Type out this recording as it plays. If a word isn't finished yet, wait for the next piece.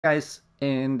Guys,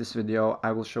 in this video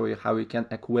I will show you how you can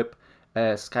equip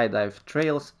Skydive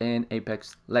Trails in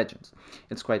Apex Legends.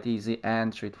 It's quite easy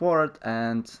and straightforward,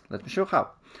 and let me show how.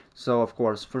 So of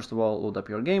course, first of all, load up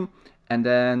your game, and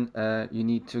then you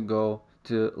need to go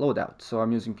to loadout. So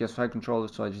I'm using PS5 controller,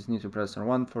 so I just need to press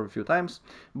R1 for a few times,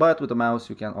 but with the mouse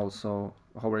you can also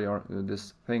hover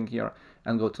this thing here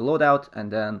and go to loadout, and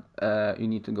then you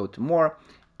need to go to more,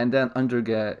 and then under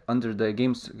the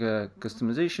game's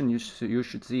customization you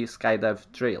should see Skydive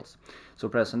Trails. So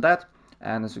press on that,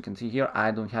 and as you can see here, I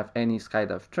don't have any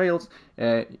Skydive Trails.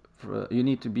 You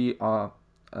need to be a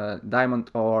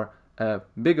diamond or a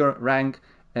bigger rank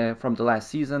from the last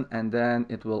season, and then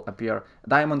it will appear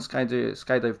diamond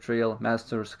skydive trail,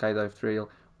 master skydive trail,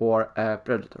 or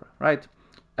predator, right?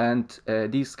 And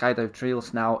these skydive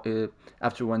trails now,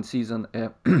 after one season,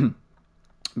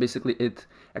 basically it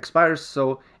expires.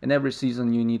 So in every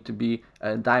season you need to be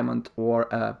a diamond or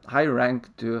a higher rank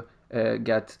to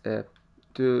get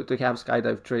to have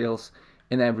skydive trails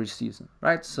in every season,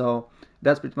 right? So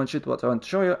that's pretty much it what I want to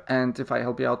show you, and if I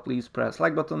help you out, please press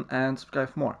like button and subscribe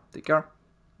for more. Take care,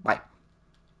 bye.